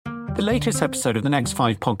The latest episode of the Next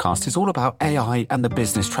 5 podcast is all about AI and the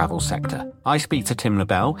business travel sector. I speak to Tim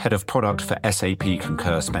LaBelle, Head of Product for SAP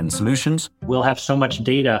Concur Spend Solutions. We'll have so much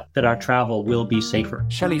data that our travel will be safer.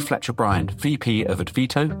 Shelley Fletcher-Bryant, VP of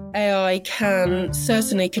Advito. AI can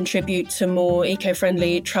certainly contribute to more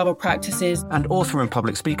eco-friendly travel practices. And author and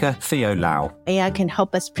public speaker Theo Lau. AI can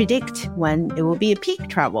help us predict when it will be a peak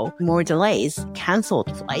travel, more delays,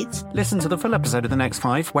 cancelled flights. Listen to the full episode of The Next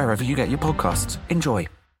 5 wherever you get your podcasts. Enjoy.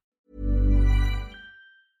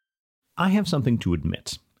 I have something to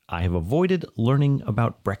admit. I have avoided learning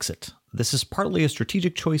about Brexit. This is partly a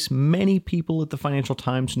strategic choice. Many people at the Financial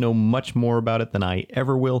Times know much more about it than I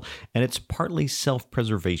ever will, and it's partly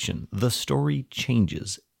self-preservation. The story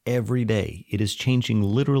changes every day. It is changing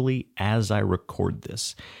literally as I record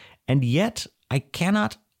this. And yet, I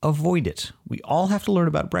cannot avoid it. We all have to learn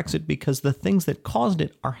about Brexit because the things that caused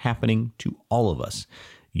it are happening to all of us.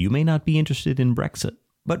 You may not be interested in Brexit,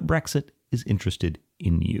 but Brexit is interested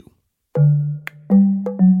in you.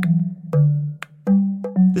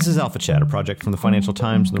 This is Alpha Chat, a project from the Financial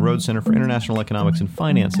Times and the Rhodes Center for International Economics and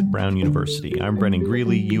Finance at Brown University. I'm Brendan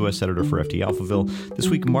Greeley, U.S. editor for FT Alphaville. This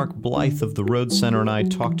week, Mark Blythe of the Rhodes Center and I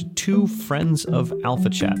talked to two friends of Alpha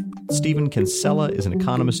Chat. Stephen Kinsella is an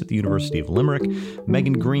economist at the University of Limerick.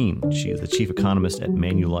 Megan Green, she is the chief economist at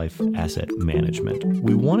Manulife Asset Management.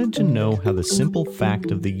 We wanted to know how the simple fact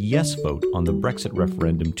of the yes vote on the Brexit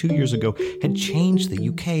referendum 2 years ago had changed the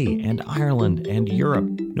UK and Ireland and Europe.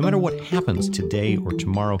 No matter what happens today or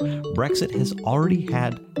tomorrow, Brexit has already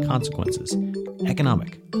had consequences.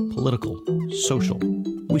 Economic, political, social.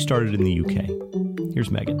 We started in the UK. Here's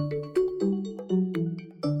Megan.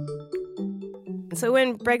 So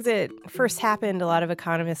when Brexit first happened, a lot of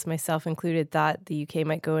economists, myself included, thought the UK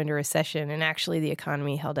might go into recession, and actually the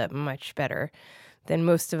economy held up much better than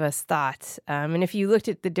most of us thought. And if you looked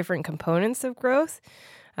at the different components of growth,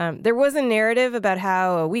 there was a narrative about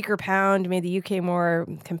how a weaker pound made the UK more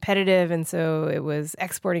competitive, and so it was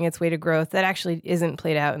exporting its way to growth. That actually isn't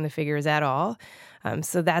played out in the figures at all.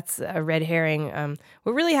 So that's a red herring.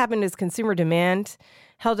 What really happened is consumer demand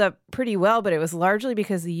held up pretty well, but it was largely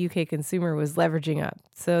because the UK consumer was leveraging up.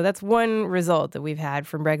 So that's one result that we've had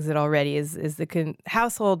from Brexit already is the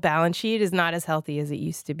household balance sheet is not as healthy as it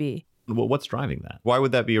used to be. Well, what's driving that? Why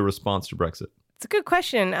would that be a response to Brexit? It's a good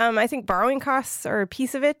question. I think borrowing costs are a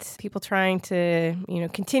piece of it. People trying to,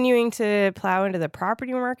 continuing to plow into the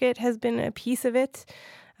property market has been a piece of it.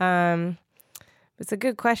 It's a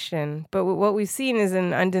good question. But what we've seen is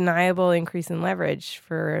an undeniable increase in leverage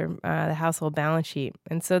for the household balance sheet.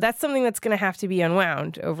 And so that's something that's going to have to be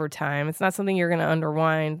unwound over time. It's not something you're going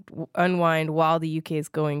to unwind while the UK is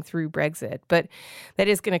going through Brexit. But that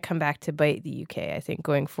is going to come back to bite the UK, I think,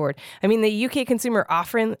 going forward. I mean, the UK consumer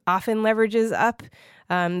often leverages up.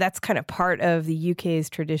 That's kind of part of the UK's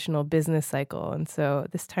traditional business cycle. And so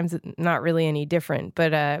this time's not really any different.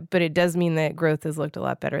 But it does mean that growth has looked a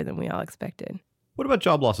lot better than we all expected. What about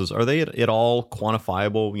job losses? Are they at all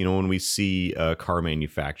quantifiable? When we see car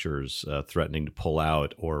manufacturers threatening to pull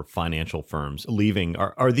out or financial firms leaving,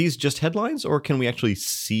 are these just headlines, or can we actually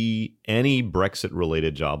see any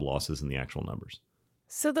Brexit-related job losses in the actual numbers?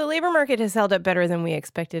 So the labor market has held up better than we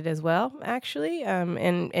expected as well, actually.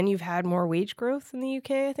 And you've had more wage growth in the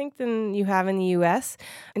UK, I think, than you have in the US.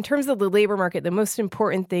 In terms of the labor market, the most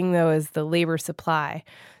important thing, though, is the labor supply.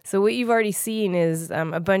 So what you've already seen is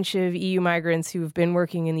a bunch of EU migrants who have been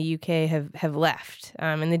working in the UK have left.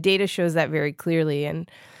 And the data shows that very clearly.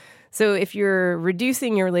 And so if you're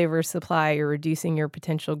reducing your labor supply, you're reducing your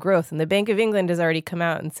potential growth. And the Bank of England has already come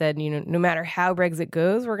out and said, no matter how Brexit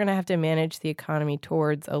goes, we're going to have to manage the economy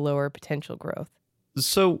towards a lower potential growth.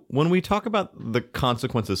 So when we talk about the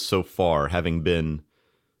consequences so far having been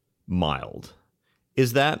mild,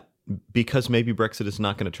 is that because maybe Brexit is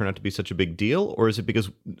not going to turn out to be such a big deal? Or is it because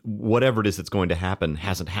whatever it is that's going to happen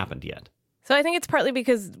hasn't happened yet? So I think it's partly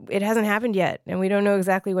because it hasn't happened yet, and we don't know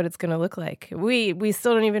exactly what it's going to look like. We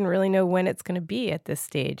still don't even really know when it's going to be at this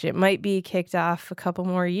stage. It might be kicked off a couple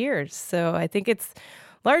more years. So I think it's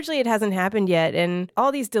largely it hasn't happened yet, and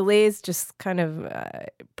all these delays just kind of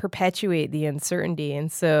perpetuate the uncertainty.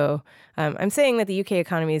 And so I'm saying that the UK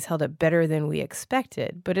economy has held up better than we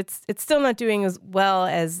expected, but it's still not doing as well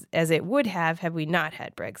as it would have we not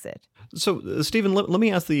had Brexit. So, Stephen, let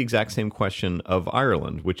me ask the exact same question of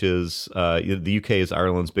Ireland, which is the UK is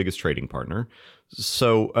Ireland's biggest trading partner.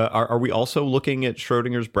 So are we also looking at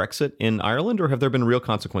Schrodinger's Brexit in Ireland, or have there been real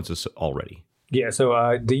consequences already? Yeah,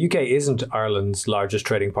 so the UK isn't Ireland's largest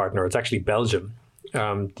trading partner. It's actually Belgium.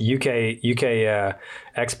 The UK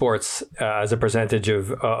exports as a percentage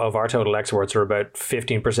of our total exports are about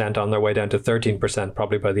 15%, on their way down to 13%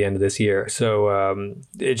 probably by the end of this year. So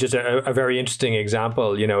it's just a very interesting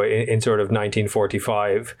example. In sort of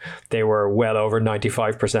 1945, they were well over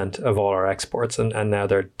 95% of all our exports, and now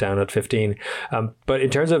they're down at 15. But in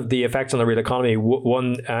terms of the effects on the real economy,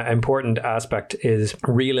 one important aspect is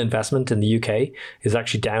real investment in the UK is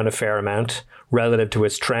actually down a fair amount relative to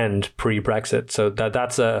its trend pre-Brexit. So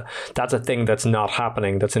that's a thing that's not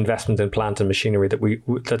happening. That's investment in plant and machinery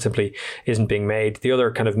that simply isn't being made. The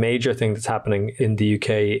other kind of major thing that's happening in the UK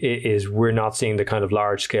is we're not seeing the kind of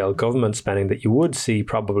large-scale government spending that you would see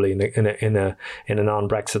probably in a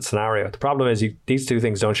non-Brexit scenario. The problem is these two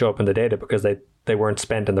things don't show up in the data because they weren't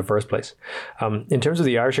spent in the first place. In terms of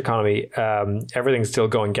the Irish economy, everything's still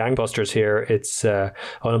going gangbusters here. It's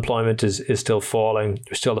unemployment is still falling.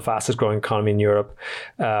 We're still the fastest growing economy in Europe.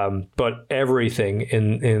 But everything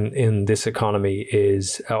in this economy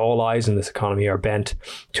is, all eyes in this economy are bent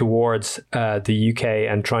towards the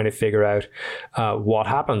UK and trying to figure out what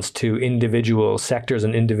happens to individual sectors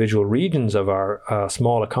and individual regions of our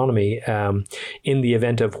small economy in the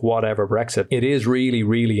event of whatever Brexit. It is really,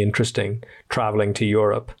 really interesting traveling to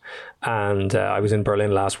Europe, and I was in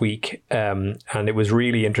Berlin last week, and it was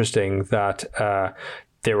really interesting that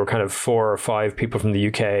there were kind of 4 or 5 people from the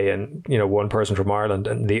UK and one person from Ireland,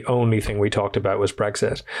 and the only thing we talked about was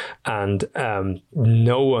Brexit, and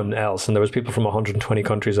no one else. And there was people from 120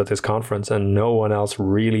 countries at this conference, and no one else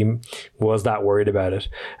really was that worried about it.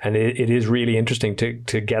 And it is really interesting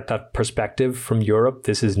to get that perspective from Europe.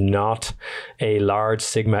 This is not a large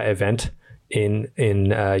sigma event in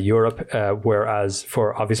Europe, whereas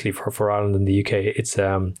for Ireland and the UK,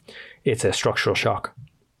 it's a structural shock.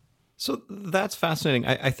 So that's fascinating.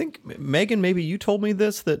 I think, Megan, maybe you told me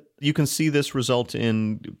this, that you can see this result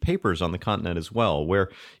in papers on the continent as well, where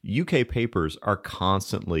UK papers are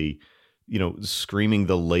constantly, screaming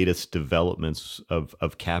the latest developments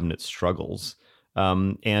of cabinet struggles.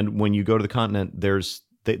 And when you go to the continent, they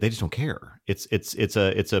just don't care. It's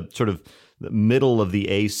a sort of middle of the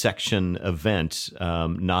A section event,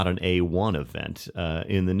 not an A1 event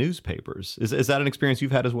in the newspapers. Is that an experience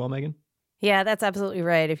you've had as well, Megan? Yeah, that's absolutely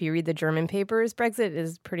right. If you read the German papers, Brexit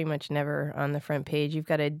is pretty much never on the front page. You've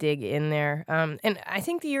got to dig in there. And I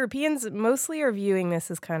think the Europeans mostly are viewing this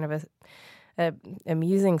as kind of a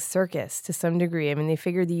amusing circus to some degree. I mean, they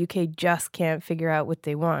figure the UK just can't figure out what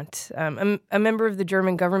they want. A member of the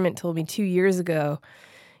German government told me 2 years ago,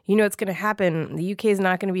 it's going to happen. The UK is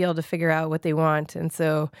not going to be able to figure out what they want. And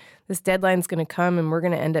so this deadline's going to come and we're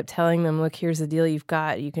going to end up telling them, look, here's the deal you've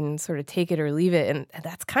got. You can sort of take it or leave it. And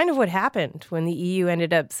that's kind of what happened when the EU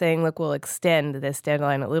ended up saying, look, we'll extend this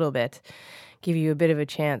deadline a little bit, give you a bit of a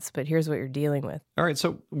chance, but here's what you're dealing with. All right.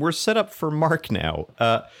 So we're set up for Mark now.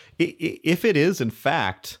 If it is, in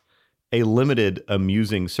fact, a limited,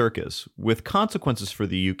 amusing circus with consequences for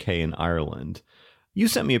the UK and Ireland, you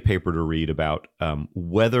sent me a paper to read about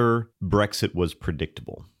whether Brexit was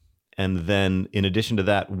predictable. And then, in addition to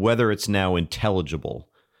that, whether it's now intelligible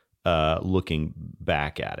looking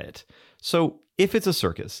back at it. So if it's a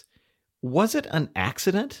circus, was it an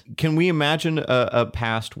accident? Can we imagine a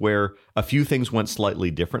past where a few things went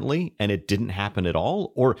slightly differently and it didn't happen at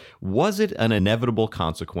all? Or was it an inevitable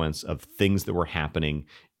consequence of things that were happening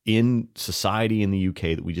in society in the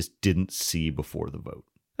UK that we just didn't see before the vote?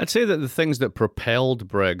 I'd say that the things that propelled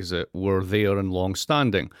Brexit were there and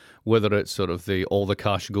long-standing, whether it's sort of all the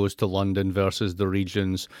cash goes to London versus the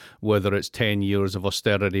regions, whether it's 10 years of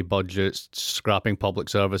austerity budgets, scrapping public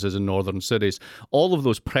services in northern cities. All of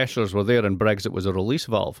those pressures were there and Brexit was a release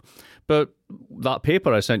valve. But that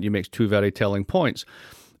paper I sent you makes 2 very telling points.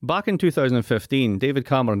 Back in 2015, David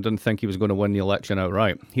Cameron didn't think he was going to win the election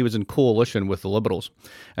outright. He was in coalition with the Liberals,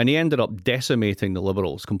 and he ended up decimating the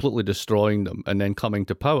Liberals, completely destroying them, and then coming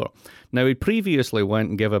to power. Now, he previously went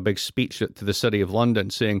and gave a big speech to the City of London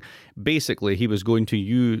saying basically he was going to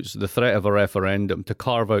use the threat of a referendum to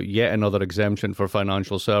carve out yet another exemption for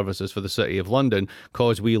financial services for the City of London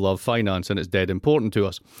because we love finance and it's dead important to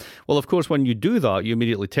us. Well, of course, when you do that, you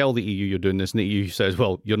immediately tell the EU you're doing this, and the EU says,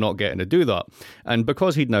 well, you're not getting to do that. And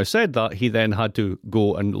because he'd now said that, he then had to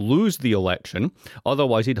go and lose the election.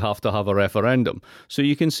 Otherwise, he'd have to have a referendum. So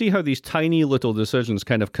you can see how these tiny little decisions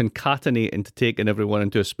kind of concatenate into taking everyone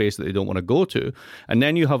into a space that they don't want to go to. And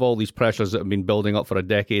then you have all these pressures that have been building up for a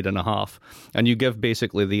decade and a half. And you give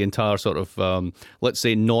basically the entire sort of, let's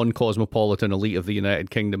say, non-cosmopolitan elite of the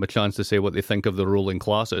United Kingdom a chance to say what they think of the ruling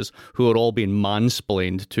classes, who are all being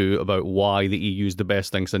mansplained to about why the EU is the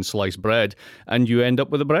best thing since sliced bread. And you end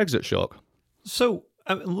up with a Brexit shock. So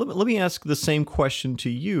Let me ask the same question to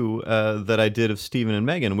you that I did of Stephen and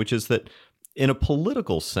Megan, which is that in a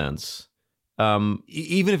political sense,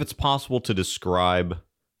 even if it's possible to describe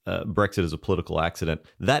Brexit as a political accident,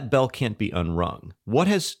 that bell can't be unrung. What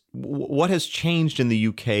has changed in the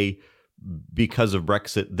UK because of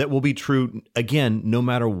Brexit that will be true, again, no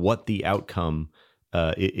matter what the outcome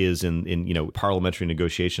is in parliamentary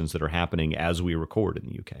negotiations that are happening as we record in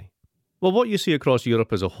the UK? Well, what you see across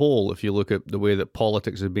Europe as a whole, if you look at the way that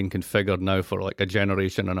politics have been configured now for like a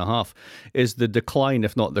generation and a half, is the decline,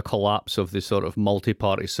 if not the collapse, of the sort of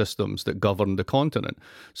multi-party systems that govern the continent.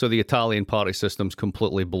 So the Italian party system's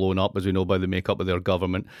completely blown up, as we know, by the makeup of their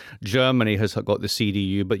government. Germany has got the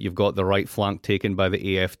CDU, but you've got the right flank taken by the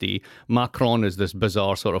AfD. Macron is this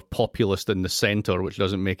bizarre sort of populist in the centre, which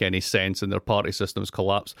doesn't make any sense, and their party systems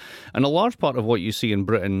collapse. And a large part of what you see in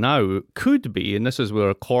Britain now could be, and this is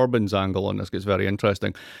where Corbyn's angle on this gets very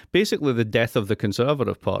interesting, basically the death of the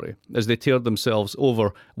Conservative Party as they teared themselves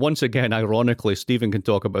over, once again, ironically, Stephen can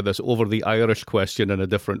talk about this, over the Irish question in a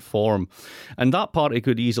different form. And that party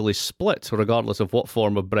could easily split, regardless of what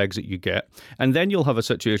form of Brexit you get. And then you'll have a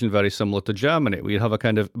situation very similar to Germany, where you'd have a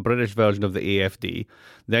kind of British version of the AfD.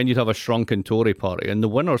 Then you'd have a shrunken Tory party. And the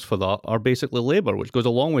winners for that are basically Labour, which goes a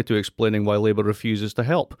long way to explaining why Labour refuses to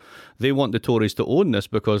help. They want the Tories to own this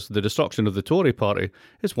because the destruction of the Tory party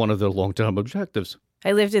is one of their long-term objectives.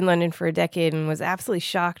 I lived in London for a decade and was absolutely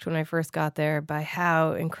shocked when I first got there by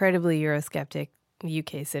how incredibly Eurosceptic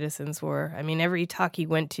UK citizens were. I mean, every talk you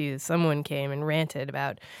went to, someone came and ranted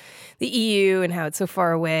about the EU and how it's so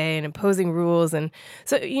far away and imposing rules. And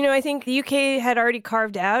so, I think the UK had already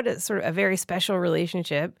carved out a sort of a very special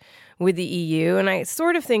relationship with the EU. And I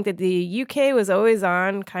sort of think that the UK was always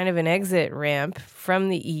on kind of an exit ramp from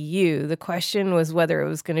the EU. The question was whether it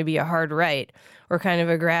was going to be a hard right or kind of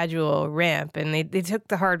a gradual ramp. And they took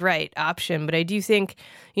the hard right option. But I do think,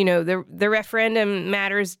 the referendum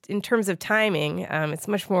matters in terms of timing. It's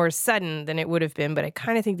much more sudden than it would have been. But I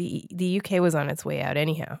kind of think the UK was on its way out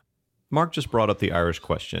anyhow. Mark just brought up the Irish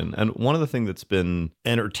question. And one of the things that's been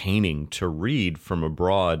entertaining to read from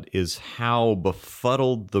abroad is how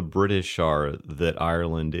befuddled the British are that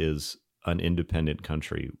Ireland is an independent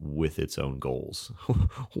country with its own goals.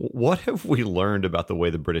 What have we learned about the way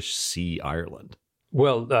the British see Ireland?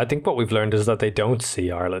 Well, I think what we've learned is that they don't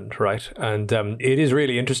see Ireland, right? And it is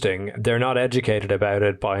really interesting. They're not educated about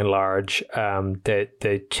it by and large.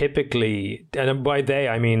 They typically, and by they,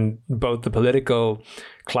 I mean both the political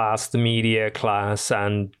class, the media class,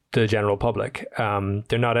 and the general public.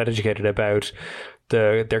 They're not educated about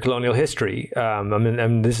their colonial history.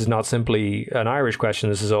 And this is not simply an Irish question.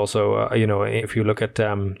 This is also, if you look at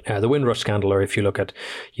the Windrush scandal, or if you look at,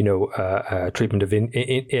 treatment of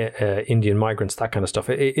Indian migrants, that kind of stuff.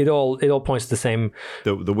 It all points to the same.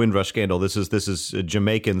 The Windrush scandal. This is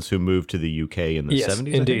Jamaicans who moved to the UK in the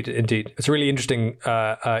 70s. Indeed. It's a really interesting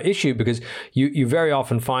issue because you very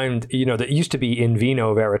often find, that used to be in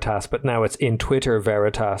vino veritas, but now it's in Twitter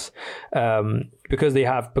veritas. Because you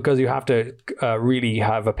have to really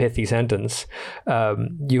have a pithy sentence.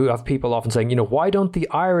 You have people often saying, why don't the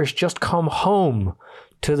Irish just come home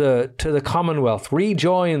to the Commonwealth,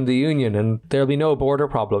 rejoin the Union, and there'll be no border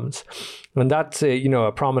problems? And that's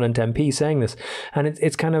a prominent MP saying this, and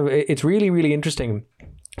it's really, really interesting.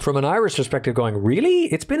 From an Irish perspective, going, really?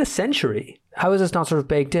 It's been a century. How is this not sort of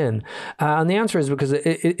baked in? And the answer is because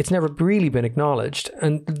it's never really been acknowledged.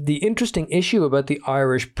 And the interesting issue about the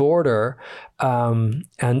Irish border and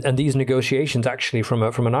these negotiations, actually, from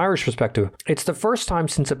an Irish perspective, it's the first time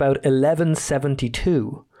since about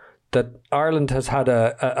 1172 that Ireland has had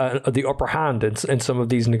the upper hand in some of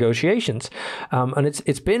these negotiations. And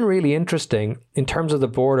it's been really interesting in terms of the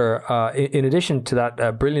border. In addition to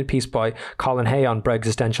that brilliant piece by Colin Hay on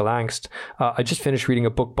Brexistential angst, I just finished reading a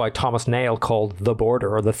book by Thomas Nail called The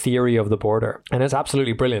Border, or The Theory of the Border. And it's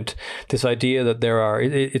absolutely brilliant. This idea that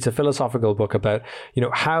it's a philosophical book about,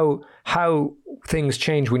 how things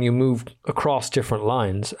change when you move across different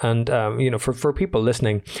lines. And, for people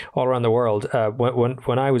listening all around the world,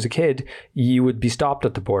 when I was a kid, you would be stopped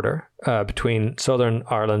at the border between Southern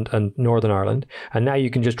Ireland and Northern Ireland. And now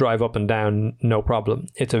you can just drive up and down, no problem.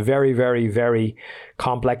 It's a very, very, very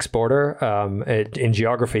complex border in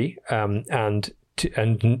geography. And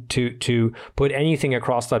to put anything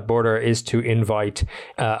across that border is to invite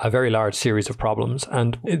a very large series of problems.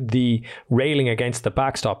 And the railing against the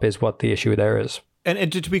backstop is what the issue there is.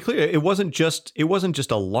 And to be clear, it wasn't just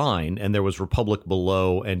a line, and there was Republic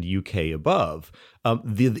below and UK above.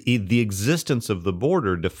 The existence of the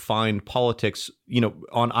border defined politics,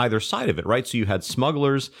 on either side of it, right? So you had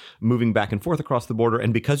smugglers moving back and forth across the border,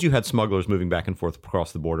 and because you had smugglers moving back and forth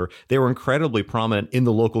across the border, they were incredibly prominent in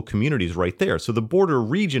the local communities right there. So the border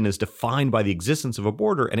region is defined by the existence of a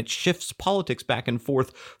border, and it shifts politics back and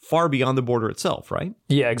forth far beyond the border itself, right?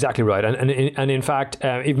 Yeah, exactly right. And in fact,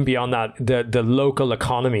 even beyond that, the local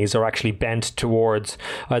economies are actually bent towards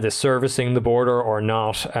either servicing the border or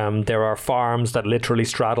not. There are farms that literally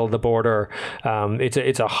straddle the border.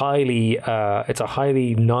 It's a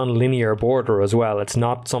highly non-linear border as well. It's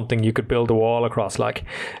not something you could build a wall across like,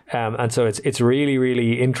 and so it's really,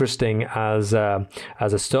 really interesting as a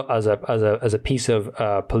piece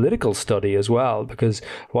of political study as well. Because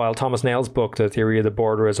while Thomas Nail's book, The Theory of the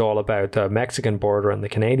Border, is all about the Mexican border and the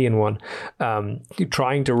Canadian one,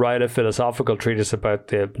 trying to write a philosophical treatise about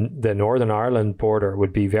the Northern Ireland border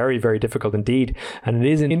would be very, very difficult indeed. And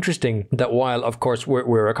it is interesting that while, of course,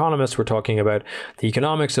 we're economists, we're talking about the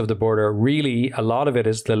economics of the border, really a lot of it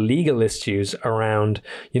is the legal issues around,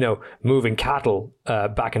 moving cattle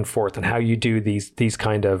back and forth, and how you do these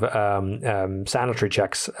kind of sanitary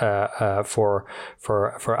checks for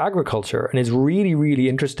agriculture. And it's really, really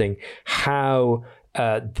interesting how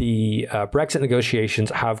the Brexit negotiations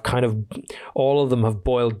have kind of, all of them have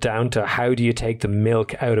boiled down to how do you take the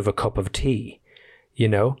milk out of a cup of tea?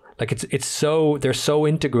 Like they're so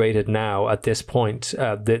integrated now at this point,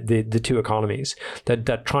 the two economies,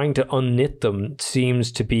 that trying to unknit them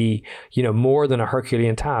seems to be, more than a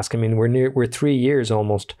Herculean task. I mean, we're 3 years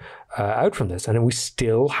almost out from this, and we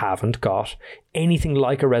still haven't got anything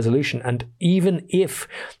like a resolution. And even if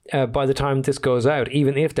by the time this goes out,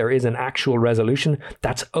 even if there is an actual resolution,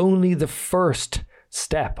 that's only the first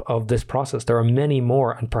step of this process. There are many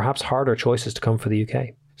more and perhaps harder choices to come for the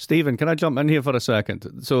UK. Stephen, can I jump in here for a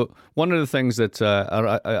second? So one of the things that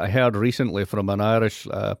I heard recently from an Irish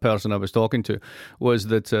person I was talking to was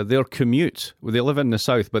that their commute, they live in the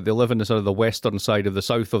south, but they live in the sort of the western side of the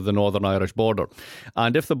south of the Northern Irish border.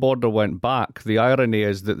 And if the border went back, the irony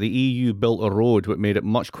is that the EU built a road which made it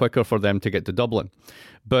much quicker for them to get to Dublin.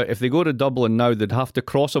 But if they go to Dublin now, they'd have to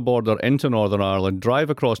cross a border into Northern Ireland, drive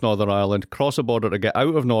across Northern Ireland, cross a border to get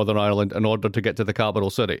out of Northern Ireland in order to get to the capital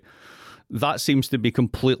city. That seems to be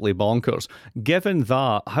completely bonkers. Given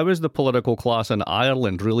that, how is the political class in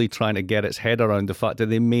Ireland really trying to get its head around the fact that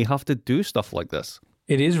they may have to do stuff like this?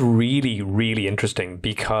 It is really, really interesting,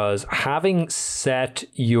 because having set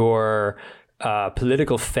your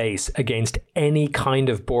political face against any kind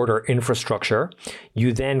of border infrastructure,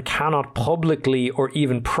 you then cannot publicly or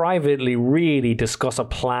even privately really discuss a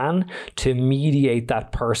plan to mediate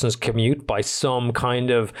that person's commute by some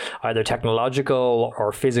kind of either technological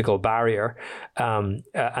or physical barrier.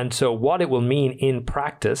 And so what it will mean in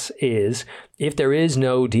practice is, if there is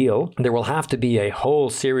no deal, there will have to be a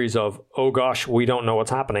whole series of, oh gosh, we don't know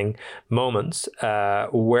what's happening moments,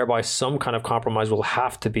 whereby some kind of compromise will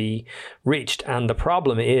have to be reached. And the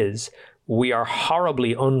problem is, we are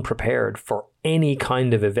horribly unprepared for any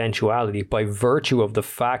kind of eventuality by virtue of the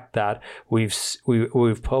fact that we've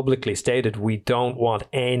publicly stated we don't want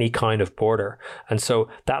any kind of border. And so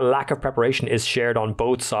that lack of preparation is shared on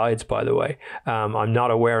both sides, by the way. I'm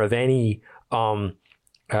not aware of any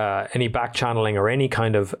back channeling or any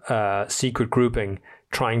kind of secret grouping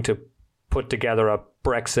trying to put together a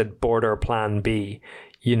Brexit border plan B.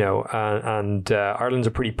 And Ireland's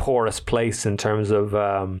a pretty porous place in terms of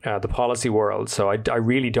the policy world. So I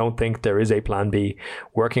really don't think there is a plan B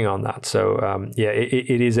working on that. So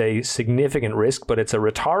it is a significant risk, but it's a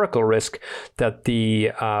rhetorical risk that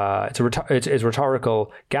it's a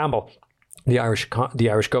rhetorical gamble the Irish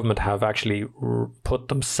government have actually put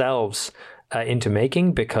themselves into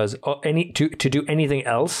making, because to do anything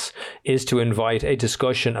else is to invite a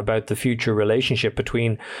discussion about the future relationship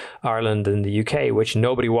between Ireland and the UK, which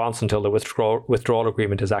nobody wants until the withdrawal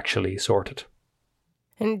agreement is actually sorted.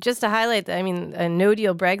 And just to highlight, a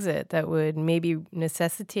no-deal Brexit that would maybe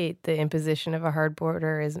necessitate the imposition of a hard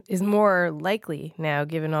border is more likely now,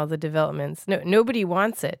 given all the developments. Nobody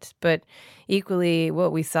wants it, but equally,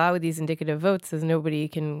 what we saw with these indicative votes is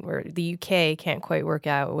the UK can't quite work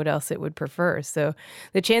out what else it would prefer. So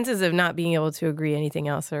the chances of not being able to agree anything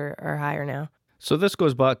else are higher now. So this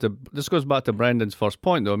goes back to Brendan's first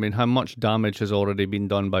point, though. I mean, how much damage has already been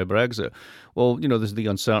done by Brexit? Well, there's the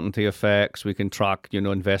uncertainty effects. We can track,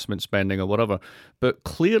 investment spending or whatever. But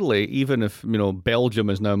clearly, even if, Belgium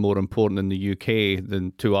is now more important in the UK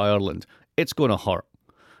than to Ireland, it's going to hurt.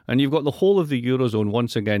 And you've got the whole of the Eurozone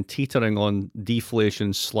once again teetering on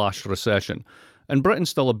deflation/recession. And Britain's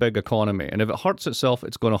still a big economy, and if it hurts itself,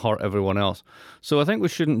 it's going to hurt everyone else. So I think we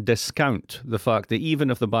shouldn't discount the fact that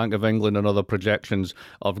even if the Bank of England and other projections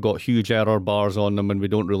have got huge error bars on them and we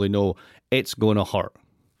don't really know, it's going to hurt.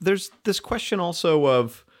 There's this question also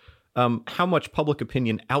of how much public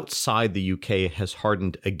opinion outside the UK has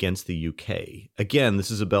hardened against the UK. Again, this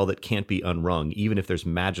is a bell that can't be unrung, even if there's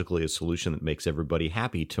magically a solution that makes everybody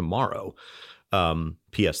happy tomorrow.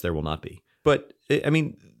 P.S. There will not be. But, I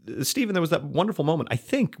mean, Stephen, there was that wonderful moment, I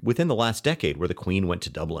think, within the last decade where the Queen went to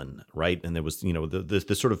Dublin, right? And there was,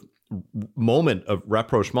 this sort of moment of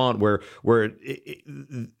rapprochement where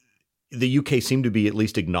the UK seemed to be at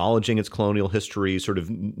least acknowledging its colonial history, sort of,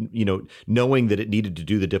 knowing that it needed to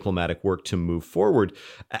do the diplomatic work to move forward.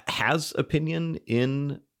 Has opinion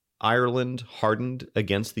in Ireland hardened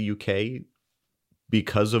against the UK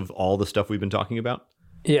because of all the stuff we've been talking about?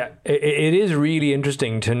 Yeah, it is really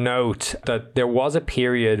interesting to note that there was a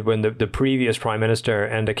period when the previous Prime Minister,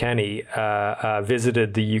 Enda Kenny,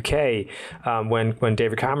 visited the UK when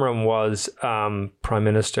David Cameron was Prime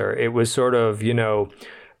Minister. It was sort of,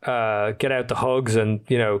 get out the hugs and,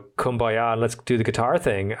 kumbaya and let's do the guitar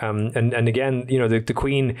thing. And again, the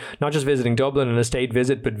Queen, not just visiting Dublin in a state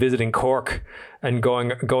visit, but visiting Cork and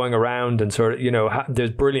going around and sort of, there's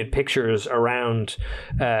brilliant pictures around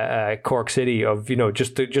Cork City of,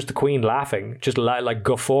 just the Queen laughing, just like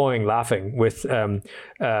guffawing, laughing with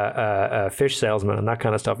fish salesmen and that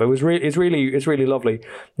kind of stuff. It's really lovely.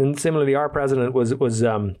 And similarly, our president was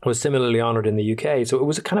similarly honoured in the UK. So it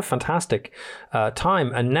was a kind of fantastic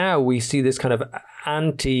time. And now we see this kind of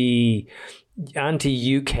anti-UK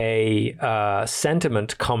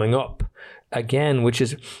sentiment coming up again, which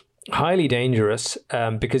is highly dangerous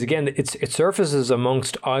because, again, it surfaces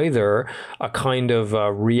amongst either a kind of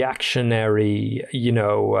reactionary,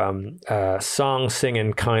 song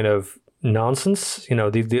singing kind of nonsense,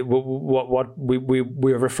 what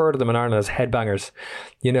we refer to them in Ireland as headbangers,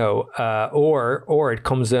 or it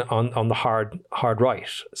comes in on the hard right.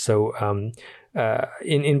 So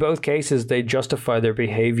in both cases, they justify their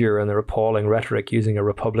behavior and their appalling rhetoric using a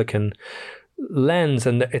Republican lens,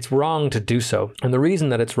 and it's wrong to do so. And the reason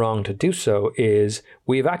that it's wrong to do so is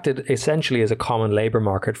we've acted essentially as a common labour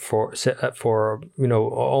market for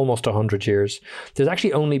almost 100 years. There's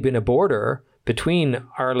actually only been a border between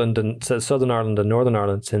Ireland and Southern Ireland and Northern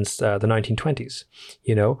Ireland since the 1920s,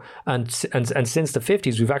 and since the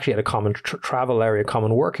 50s, we've actually had a common travel area,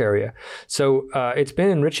 common work area. So it's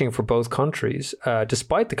been enriching for both countries,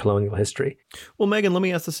 despite the colonial history. Well, Megan, let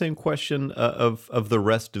me ask the same question of the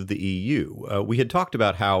rest of the EU. We had talked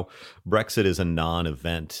about how Brexit is a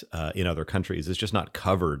non-event in other countries. It's just not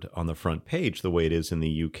covered on the front page the way it is in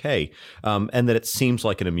the UK, and that it seems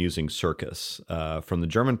like an amusing circus from the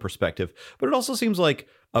German perspective. But it also seems like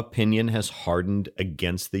opinion has hardened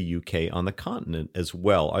against the UK on the continent as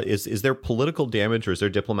well. Is there political damage or is there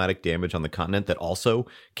diplomatic damage on the continent that also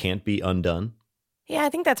can't be undone? Yeah, I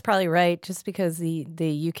think that's probably right, just because the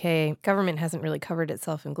UK government hasn't really covered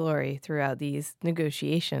itself in glory throughout these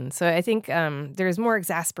negotiations. So I think there's more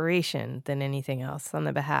exasperation than anything else on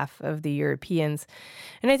the behalf of the Europeans.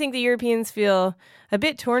 And I think the Europeans feel a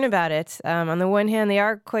bit torn about it. On the one hand, they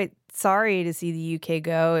are quite sorry to see the UK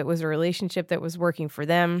go. It was a relationship that was working for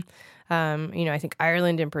them. I think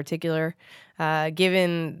Ireland in particular,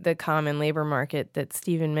 given the common labor market that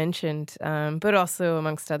Stephen mentioned, but also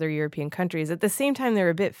amongst other European countries. At the same time, they're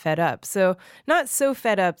a bit fed up. So not so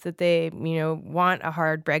fed up that they, want a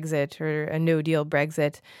hard Brexit or a no-deal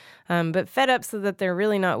Brexit, but fed up so that they're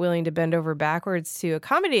really not willing to bend over backwards to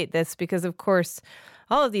accommodate this because, of course,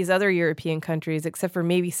 all of these other European countries, except for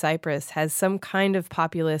maybe Cyprus, has some kind of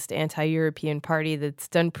populist anti-European party that's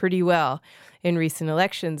done pretty well in recent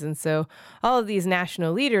elections. And so all of these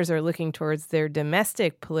national leaders are looking towards their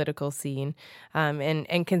domestic political scene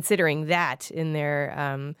and considering that in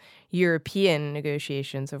their European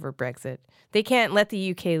negotiations over Brexit. They can't let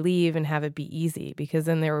the UK leave and have it be easy because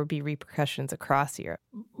then there would be repercussions across Europe.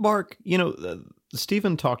 Mark,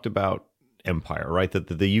 Stephen talked about empire, right? That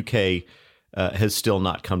the UK has still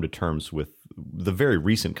not come to terms with the very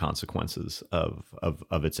recent consequences of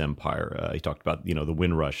its empire. He talked about the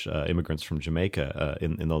Windrush immigrants from Jamaica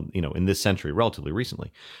in this century, relatively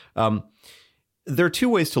recently. There are two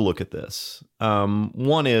ways to look at this.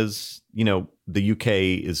 One is the UK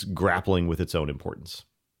is grappling with its own importance.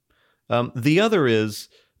 The other is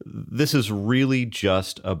this is really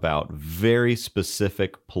just about very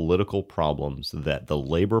specific political problems that the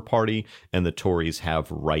Labour Party and the Tories have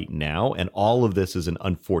right now. And all of this is an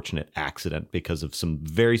unfortunate accident because of some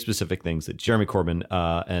very specific things that Jeremy Corbyn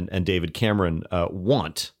and David Cameron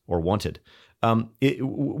wanted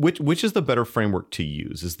Which is the better framework to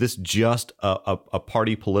use? Is this just a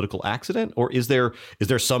party political accident, or is there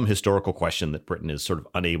some historical question that Britain is sort of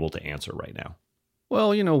unable to answer right now?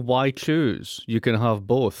 Well, why choose? You can have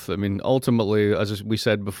both. I mean, ultimately, as we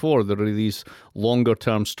said before, there are these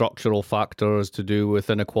longer-term structural factors to do with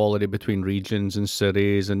inequality between regions and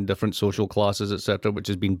cities and different social classes, etc., which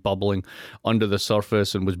has been bubbling under the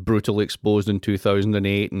surface and was brutally exposed in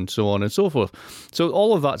 2008 and so on and so forth. So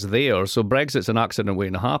all of that's there. So Brexit's an accident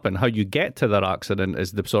waiting to happen. How you get to that accident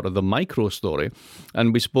is the sort of the micro story.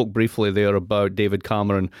 And we spoke briefly there about David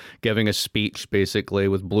Cameron giving a speech, basically,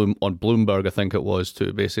 with on Bloomberg, I think it was,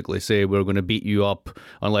 to basically say we're going to beat you up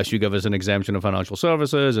unless you give us an exemption of financial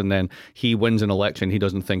services, and then he wins an election he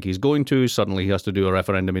doesn't think he's going to. Suddenly he has to do a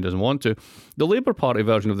referendum he doesn't want to. The Labour Party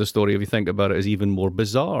version of the story, if you think about it, is even more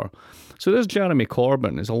bizarre. So there's Jeremy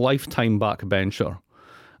Corbyn, is a lifetime backbencher.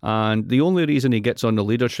 And the only reason he gets on the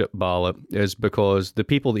leadership ballot is because the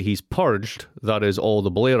people that he's purged, that is all the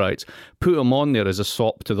Blairites, put him on there as a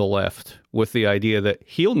sop to the left with the idea that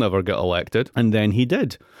he'll never get elected. And then he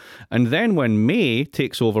did. And then when May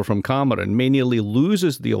takes over from Cameron, May nearly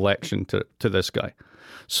loses the election to this guy.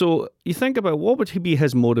 So you think about what would be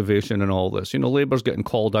his motivation in all this? Labour's getting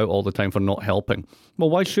called out all the time for not helping. Well,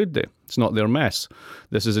 why should they? It's not their mess.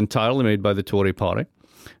 This is entirely made by the Tory party.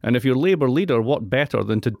 And if you're Labour leader, what better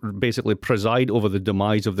than to basically preside over the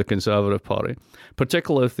demise of the Conservative Party,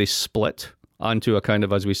 particularly if they split onto a kind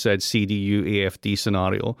of, as we said, CDU, AFD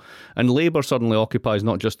scenario. And Labour suddenly occupies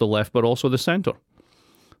not just the left, but also the centre.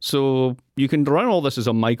 So you can run all this as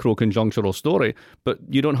a micro-conjunctural story, but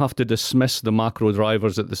you don't have to dismiss the macro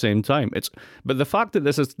drivers at the same time. But the fact that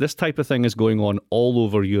this type of thing is going on all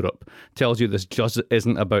over Europe tells you this just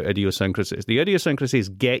isn't about idiosyncrasies. The idiosyncrasies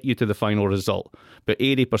get you to the final result, but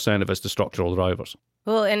 80% of it's the structural drivers.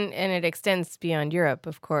 Well, and it extends beyond Europe,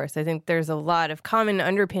 of course. I think there's a lot of common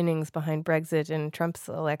underpinnings behind Brexit and Trump's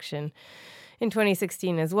election in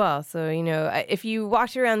 2016 as well. So, if you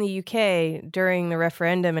walked around the UK during the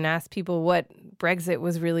referendum and asked people what Brexit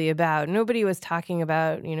was really about, nobody was talking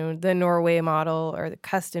about, the Norway model or the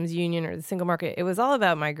customs union or the single market. It was all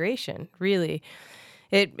about migration, really.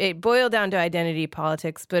 It boiled down to identity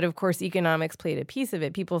politics, but of course economics played a piece of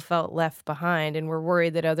it. People felt left behind and were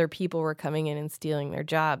worried that other people were coming in and stealing their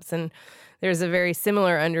jobs. And there's a very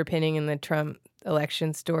similar underpinning in the Trump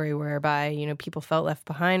election story whereby, people felt left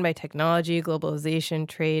behind by technology, globalization,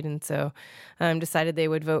 trade, and so decided they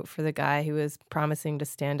would vote for the guy who was promising to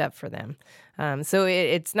stand up for them. So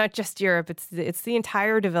it's not just Europe, it's the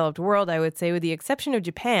entire developed world, I would say, with the exception of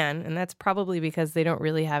Japan, and that's probably because they don't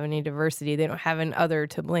really have any diversity. They don't have an other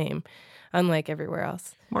to blame, unlike everywhere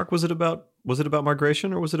else. Mark, was it about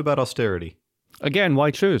migration or was it about austerity? Again, why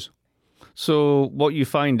choose? So what you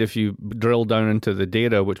find if you drill down into the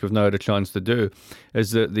data, which we've now had a chance to do,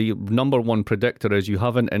 is that the number one predictor is you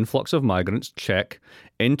have an influx of migrants, check,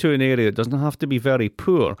 into an area that doesn't have to be very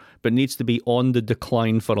poor, but needs to be on the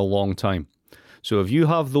decline for a long time. So if you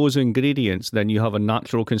have those ingredients, then you have a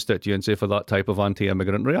natural constituency for that type of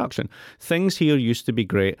anti-immigrant reaction. Things here used to be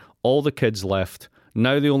great. All the kids left.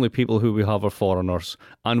 Now the only people who we have are foreigners,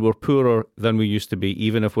 and we're poorer than we used to be,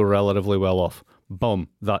 even if we're relatively well off. Boom,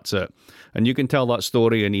 that's it. And you can tell that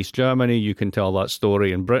story in East Germany, you can tell that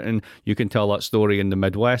story in Britain, you can tell that story in the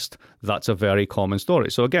Midwest. That's a very common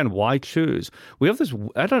story. So again, why choose? We have this,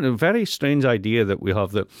 very strange idea that we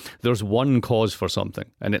have that there's one cause for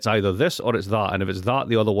something, and it's either this or it's that, and if it's that,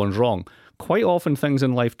 the other one's wrong. Quite often things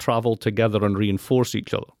in life travel together and reinforce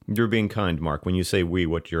each other. You're being kind, Mark. When you say we,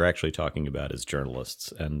 what you're actually talking about is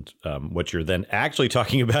journalists, and what you're then actually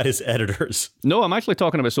talking about is editors. No, I'm actually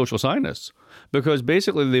talking about social scientists, because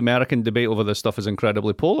basically the American debate over this stuff is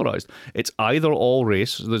incredibly polarized. It's either all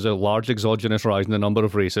race, there's a large exogenous rise in the number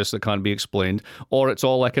of racists that can't be explained, or it's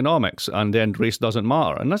all economics, and then race doesn't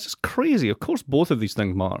matter. And that's just crazy. Of course, both of these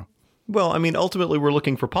things matter. Well, I mean, ultimately, we're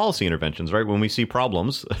looking for policy interventions, right? When we see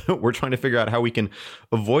problems, we're trying to figure out how we can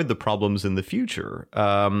avoid the problems in the future.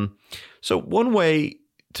 So one way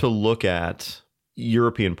to look at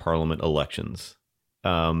European Parliament elections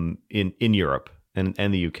in Europe and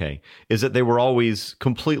the UK is that they were always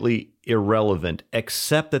completely irrelevant,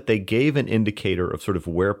 except that they gave an indicator of sort of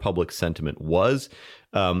where public sentiment was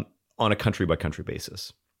on a country-by-country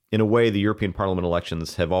basis. In a way, the European Parliament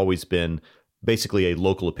elections have always been basically a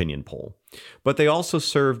local opinion poll. But they also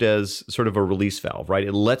served as sort of a release valve, right?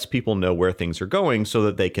 It lets people know where things are going so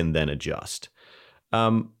that they can then adjust.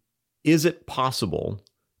 Is it possible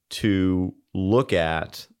to look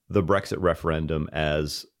at the Brexit referendum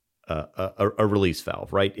as a release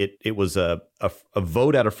valve, right? It was a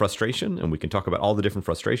vote out of frustration, and we can talk about all the different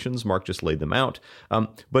frustrations. Mark just laid them out.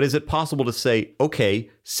 But is it possible to say, okay,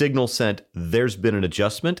 signal sent, there's been an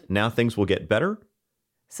adjustment, now things will get better?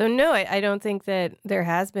 So no, I don't think that there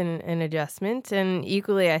has been an adjustment. And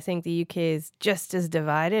equally, I think the UK is just as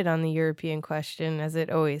divided on the European question as it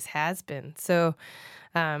always has been. So,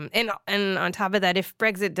 and on top of that, if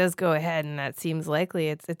Brexit does go ahead, and that seems likely,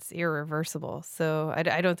 it's irreversible. So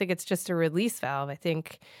I don't think it's just a release valve. I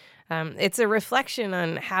think it's a reflection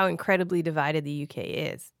on how incredibly divided the UK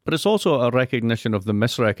is. But it's also a recognition of the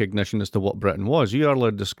misrecognition as to what Britain was. You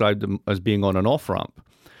earlier described them as being on an off-ramp.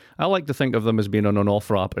 I like to think of them as being on an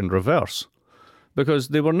off-ramp in reverse, because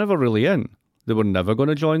they were never really in. They were never going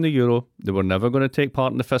to join the euro. They were never going to take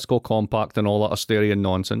part in the fiscal compact and all that austerian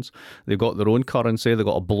nonsense. They've got their own currency. They've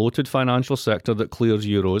got a bloated financial sector that clears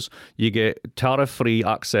euros. You get tariff-free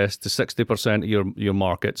access to 60% of your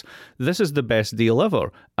markets. This is the best deal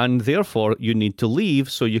ever. And therefore, you need to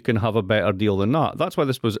leave so you can have a better deal than that. That's why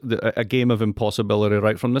this was a game of impossibility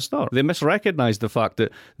right from the start. They misrecognized the fact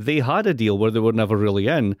that they had a deal where they were never really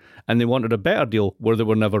in, and they wanted a better deal where they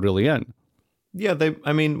were never really in. Yeah,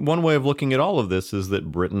 one way of looking at all of this is that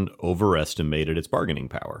Britain overestimated its bargaining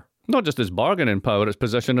power. Not just its bargaining power, its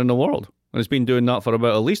position in the world. And it's been doing that for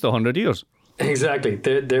about at least 100 years. Exactly.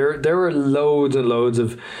 There were loads and loads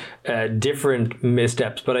of different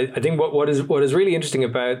missteps. But I think what is really interesting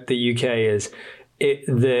about the UK is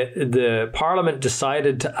the Parliament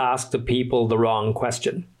decided to ask the people the wrong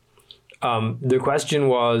question. The question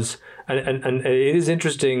was, and it is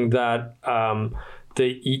interesting that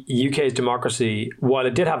the UK's democracy, while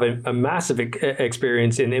it did have a massive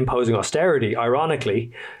experience in imposing austerity,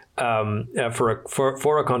 ironically,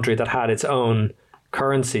 for a country that had its own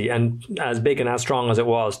currency and as big and as strong as it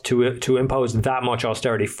was, to impose that much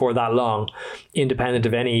austerity for that long, independent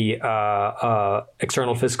of any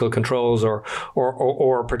external fiscal controls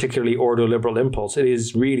or particularly ordoliberal impulse. It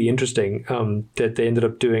is really interesting that they ended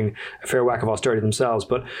up doing a fair whack of austerity themselves.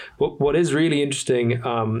 But what is really interesting,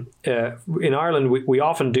 in Ireland, we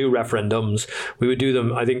often do referendums. We would do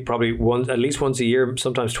them, I think, probably at least once a year,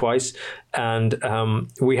 sometimes twice. And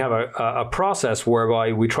we have a process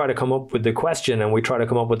whereby we try to come up with the question, and we try to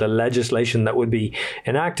come up with the legislation that would be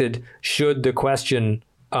enacted should the question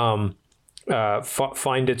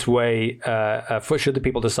find its way, should the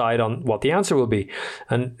people decide on what the answer will be.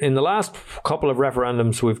 And in the last couple of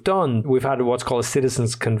referendums we've had what's called a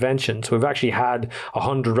citizens' convention. So we've actually had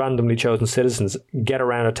 100 randomly chosen citizens get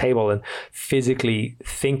around a table and physically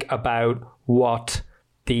think about what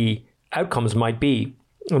the outcomes might be.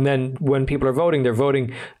 And then when people are voting, they're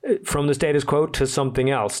voting from the status quo to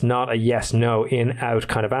something else, not a yes, no, in, out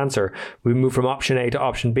kind of answer. We move from option A to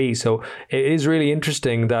option B. So it is really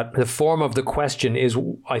interesting that the form of the question is,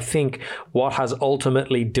 I think, what has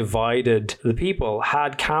ultimately divided the people.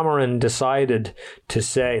 Had Cameron decided to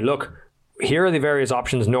say, look, here are the various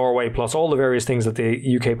options, Norway, plus all the various things that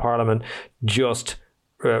the UK Parliament just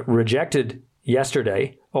rejected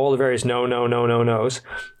yesterday, all the various no's.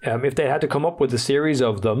 If they had to come up with a series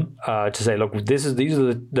of them to say, look, these are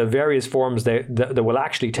the various forms that will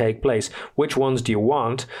actually take place. Which ones do you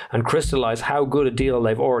want? And crystallize how good a deal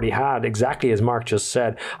they've already had, exactly as Mark just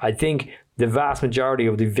said. I think the vast majority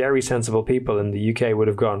of the very sensible people in the UK would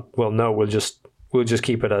have gone, well, no, we'll just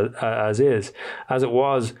keep it as is. As it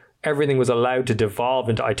was, everything was allowed to devolve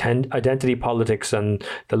into identity politics and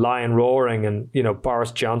the lion roaring and,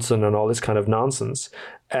 Boris Johnson and all this kind of nonsense.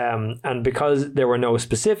 And because there were no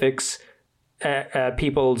specifics,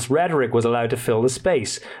 people's rhetoric was allowed to fill the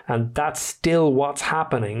space. And that's still what's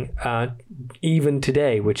happening even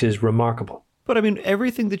today, which is remarkable. But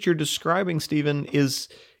everything that you're describing, Stephen, is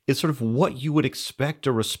sort of what you would expect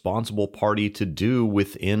a responsible party to do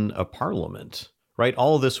within a parliament. Right?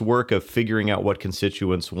 All of this work of figuring out what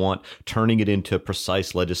constituents want, turning it into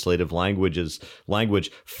precise legislative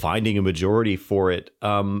language, finding a majority for it.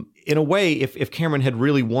 In a way, if Cameron had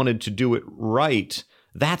really wanted to do it right,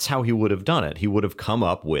 that's how he would have done it. He would have come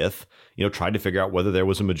up with, tried to figure out whether there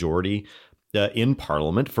was a majority in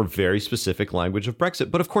Parliament for very specific language of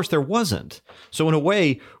Brexit. But of course, there wasn't. So in a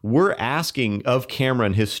way, we're asking of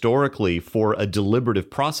Cameron historically for a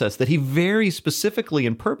deliberative process that he very specifically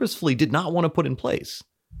and purposefully did not want to put in place.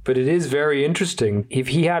 But it is very interesting. If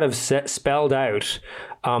he had have spelled out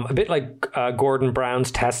a bit like Gordon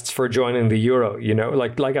Brown's tests for joining the euro,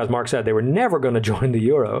 like as Mark said, they were never going to join the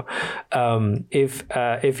euro.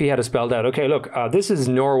 If he had have spelled out, okay, look, this is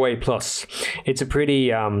Norway plus. It's a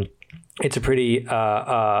pretty it's a pretty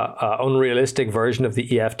unrealistic version of the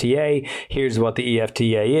EFTA. Here's what the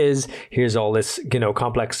EFTA is. Here's all this,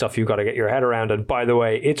 complex stuff you've got to get your head around. And by the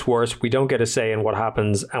way, it's worse. We don't get a say in what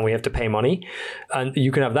happens, and we have to pay money. And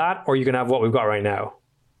you can have that, or you can have what we've got right now.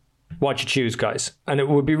 What you choose, guys. And it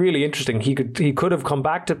would be really interesting. He could have come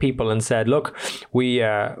back to people and said, look,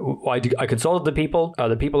 I consulted the people.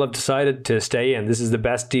 The people have decided to stay, and this is the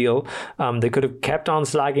best deal. They could have kept on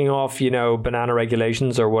slagging off, banana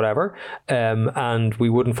regulations or whatever, and we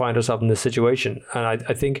wouldn't find ourselves in this situation. And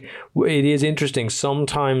I think it is interesting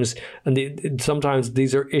sometimes, sometimes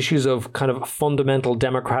these are issues of kind of fundamental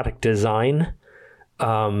democratic design.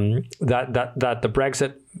 That the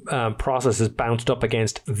Brexit process is bounced up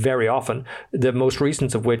against very often. The most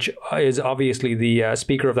recent of which is obviously the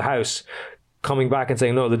Speaker of the House coming back and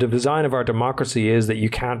saying, no, the design of our democracy is that you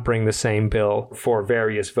can't bring the same bill for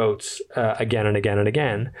various votes again and again and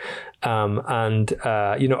again. And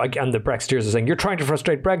the Brexiteers are saying, you're trying to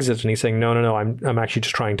frustrate Brexit. And he's saying, no, I'm actually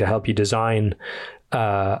just trying to help you design.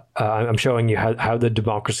 I'm showing you how the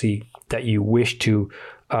democracy that you wish to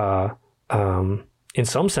in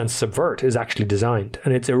some sense subvert is actually designed.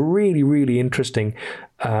 And it's a really, really interesting,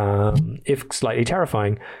 if slightly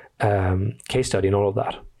terrifying, case study and all of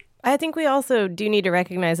that. I think we also do need to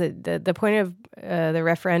recognize that the point of the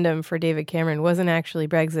referendum for David Cameron wasn't actually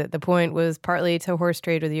Brexit. The point was partly to horse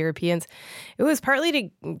trade with the Europeans. It was partly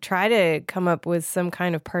to try to come up with some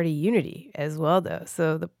kind of party unity as well, though.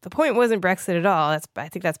 So the point wasn't Brexit at all. I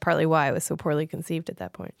think that's partly why it was so poorly conceived at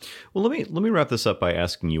that point. Well, let me wrap this up by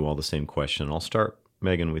asking you all the same question. I'll start,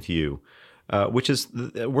 Megan, with you, which is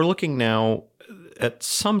we're looking now at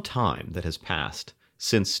some time that has passed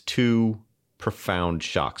since two profound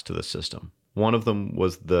shocks to the system. One of them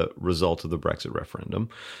was the result of the Brexit referendum,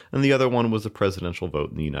 and the other one was the presidential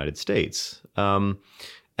vote in the United States. And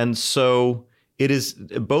so it is,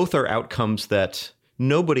 both are outcomes that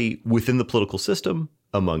nobody within the political system,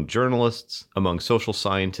 among journalists, among social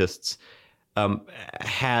scientists,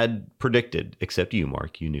 had predicted, except you,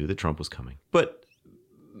 Mark. You knew that Trump was coming. But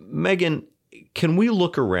Megan, can we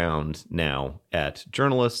look around now at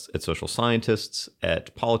journalists, at social scientists,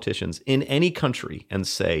 at politicians in any country and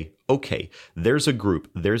say, okay, there's a group,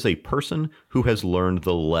 there's a person who has learned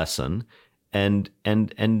the lesson and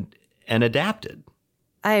adapted?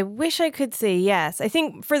 I wish I could say yes. I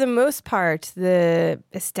think for the most part, the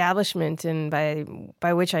establishment, and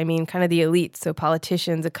by which I mean kind of the elite, so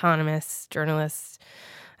politicians, economists, journalists,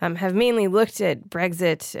 have mainly looked at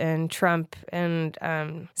Brexit and Trump and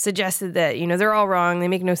suggested that, they're all wrong, they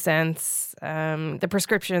make no sense, the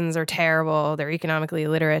prescriptions are terrible, they're economically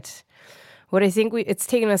illiterate. What I think it's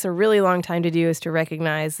taken us a really long time to do is to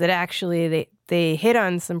recognize that actually they hit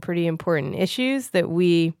on some pretty important issues that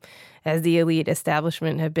we, as the elite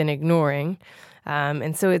establishment, have been ignoring.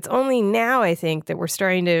 And so it's only now, I think, that we're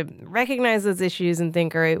starting to recognize those issues and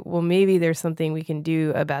think, all right, well, maybe there's something we can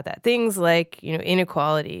do about that. Things like,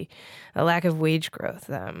 inequality, a lack of wage growth,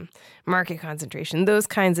 market concentration, those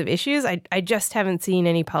kinds of issues. I just haven't seen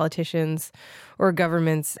any politicians or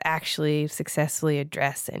governments actually successfully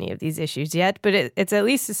address any of these issues yet. But it's at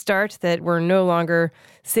least a start that we're no longer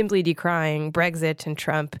simply decrying Brexit and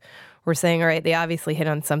Trump. We're saying, all right, they obviously hit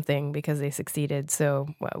on something because they succeeded. So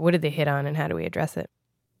what did they hit on and how do we address it?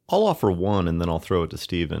 I'll offer one and then I'll throw it to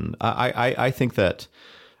Stephen. I think that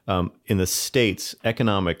in the States,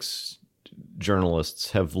 economics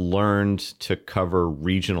journalists have learned to cover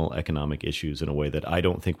regional economic issues in a way that I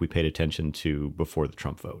don't think we paid attention to before the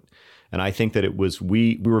Trump vote. And I think that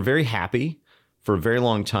we were very happy for a very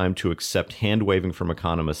long time to accept hand-waving from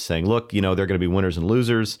economists saying, look, they're going to be winners and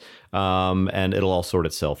losers, and it'll all sort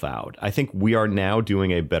itself out. I think we are now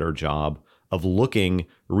doing a better job of looking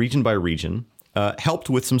region by region, helped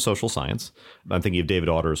with some social science. I'm thinking of David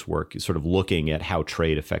Autor's work, sort of looking at how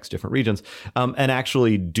trade affects different regions, and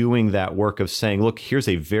actually doing that work of saying, look, here's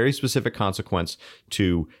a very specific consequence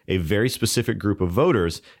to a very specific group of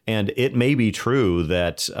voters, and it may be true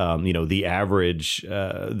that the average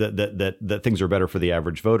that things are better for the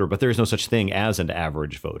average voter, but there's no such thing as an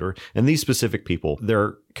average voter. And these specific people,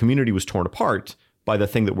 their community was torn apart by the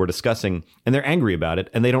thing that we're discussing, and they're angry about it,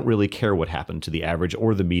 and they don't really care what happened to the average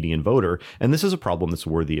or the median voter. And this is a problem that's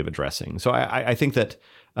worthy of addressing. So I think that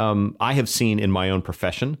I have seen in my own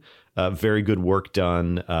profession very good work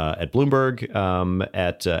done at Bloomberg,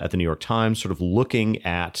 at the New York Times, sort of looking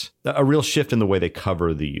at a real shift in the way they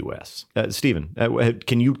cover the U.S. Stephen,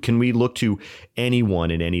 can we look to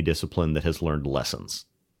anyone in any discipline that has learned lessons?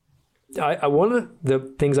 one of the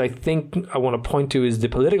things I think I want to point to is the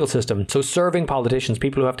political system. So serving politicians,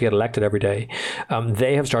 people who have to get elected every day,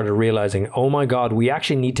 they have started realizing, oh my God, we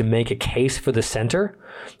actually need to make a case for the center.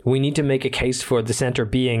 We need to make a case for the center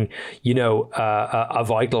being, a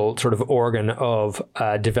vital sort of organ of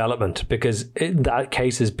development, because that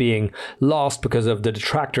case is being lost because of the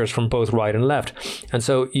detractors from both right and left. And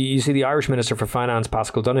so you see the Irish Minister for Finance,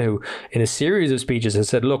 Paschal Donohoe, in a series of speeches has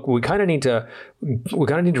said, look, we kind of need to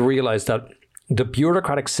realize that the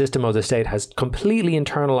bureaucratic system of the state has completely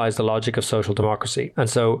internalized the logic of social democracy. And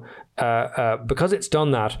so because it's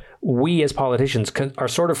done that, we as politicians are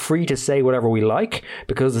sort of free to say whatever we like,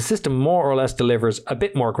 because the system more or less delivers a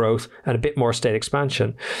bit more growth and a bit more state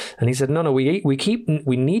expansion. And he said, no, we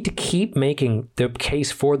need to keep making the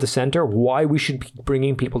case for the center, why we should be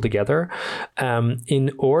bringing people together,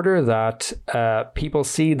 in order that people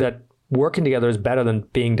see that working together is better than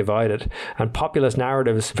being divided. And populist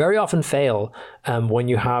narratives very often fail when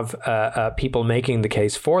you have people making the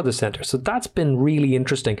case for the centre. So that's been really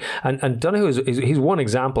interesting. And Donohoe he's one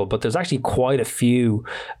example, but there's actually quite a few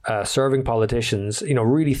serving politicians,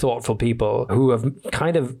 really thoughtful people who have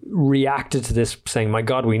kind of reacted to this, saying, my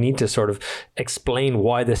God, we need to sort of explain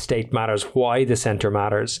why the state matters, why the centre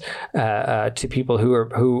matters, to people who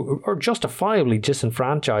are justifiably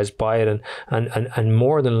disenfranchised by it and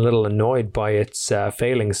more than a little annoyed by its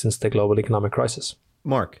failings since the global economic crisis.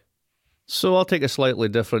 Mark. So I'll take a slightly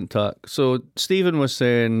different tack. So Stephen was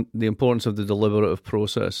saying the importance of the deliberative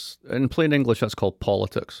process. In plain English, that's called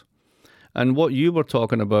politics. And what you were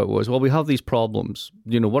talking about was, well, we have these problems.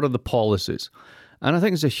 What are the policies? And I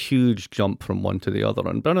think it's a huge jump from one to the other.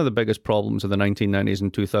 And one of the biggest problems of the 1990s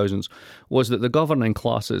and 2000s was that the governing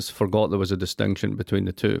classes forgot there was a distinction between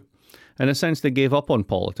the two. In a sense, they gave up on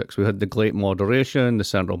politics. We had the Great Moderation, the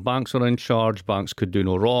central banks were in charge, banks could do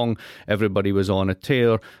no wrong, everybody was on a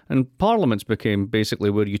tear, and parliaments became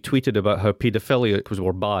basically where you tweeted about how paedophilia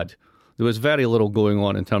were bad. There was very little going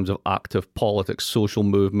on in terms of active politics, social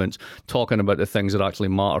movements, talking about the things that actually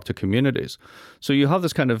matter to communities. So you have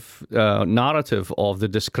this kind of narrative of the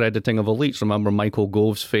discrediting of elites. Remember, Michael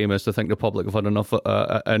Gove's famous, I think the public have had enough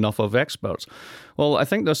of experts. Well, I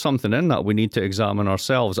think there's something in that we need to examine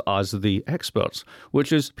ourselves as the experts,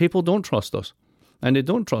 which is people don't trust us. And they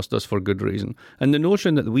don't trust us for good reason. And the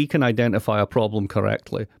notion that we can identify a problem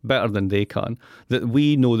correctly, better than they can, that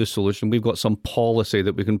we know the solution, we've got some policy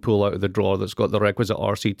that we can pull out of the drawer that's got the requisite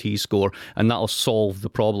RCT score, and that'll solve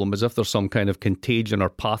the problem, as if there's some kind of contagion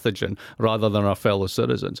or pathogen rather than our fellow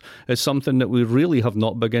citizens, is something that we really have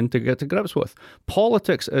not begun to get to grips with.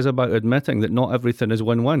 Politics is about admitting that not everything is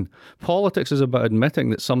win-win. Politics is about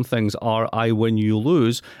admitting that some things are I win, you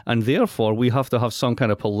lose, and therefore we have to have some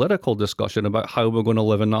kind of political discussion about how we're going to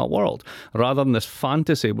live in that world, rather than this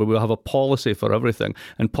fantasy where we'll have a policy for everything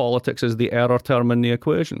and politics is the error term in the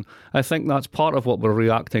equation. I think that's part of what we're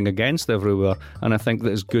reacting against everywhere, and I think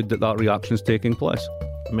that it's good that that reaction's taking place.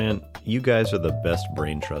 Man, you guys are the best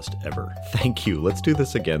brain trust ever. Thank you. Let's do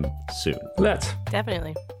this again soon. Let's.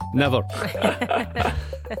 Definitely. Never.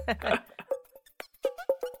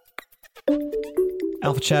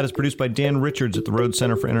 Alpha Chat is produced by Dan Richards at the Rhodes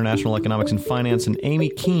Center for International Economics and Finance and Amy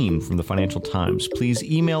Keene from the Financial Times. Please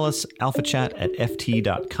email us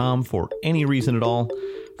alphachat@ft.com for any reason at all.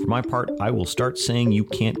 For my part, I will start saying you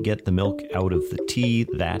can't get the milk out of the tea.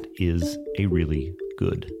 That is a really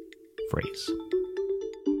good phrase.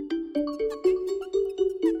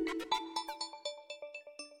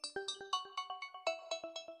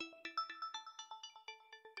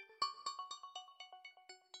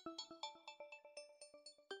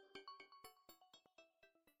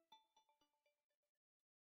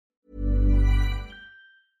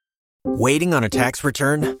 Waiting on a tax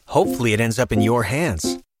return? Hopefully it ends up in your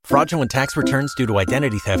hands. Fraudulent tax returns due to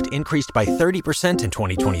identity theft increased by 30% in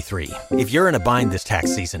 2023. If you're in a bind this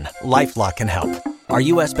tax season, LifeLock can help. Our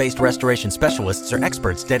U.S.-based restoration specialists are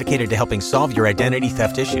experts dedicated to helping solve your identity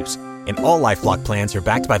theft issues. And all LifeLock plans are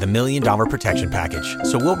backed by the $1 Million Protection Package.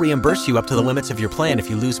 So we'll reimburse you up to the limits of your plan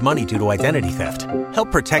if you lose money due to identity theft.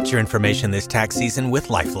 Help protect your information this tax season with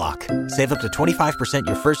LifeLock. Save up to 25%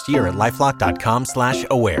 your first year at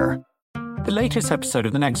LifeLock.com/aware. The latest episode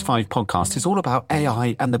of the Next 5 podcast is all about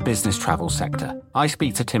AI and the business travel sector. I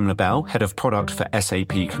speak to Tim LaBelle, head of product for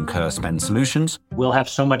SAP Concur Spend Solutions. We'll have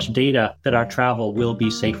so much data that our travel will be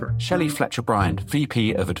safer. Shelley Fletcher-Bryant,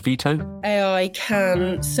 VP of Advito. AI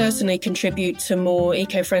can certainly contribute to more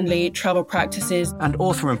eco-friendly travel practices. And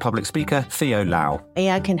author and public speaker Theo Lau.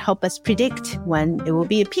 AI can help us predict when it will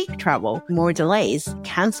be a peak travel, more delays,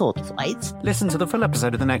 cancelled flights. Listen to the full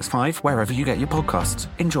episode of the Next 5 wherever you get your podcasts.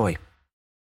 Enjoy.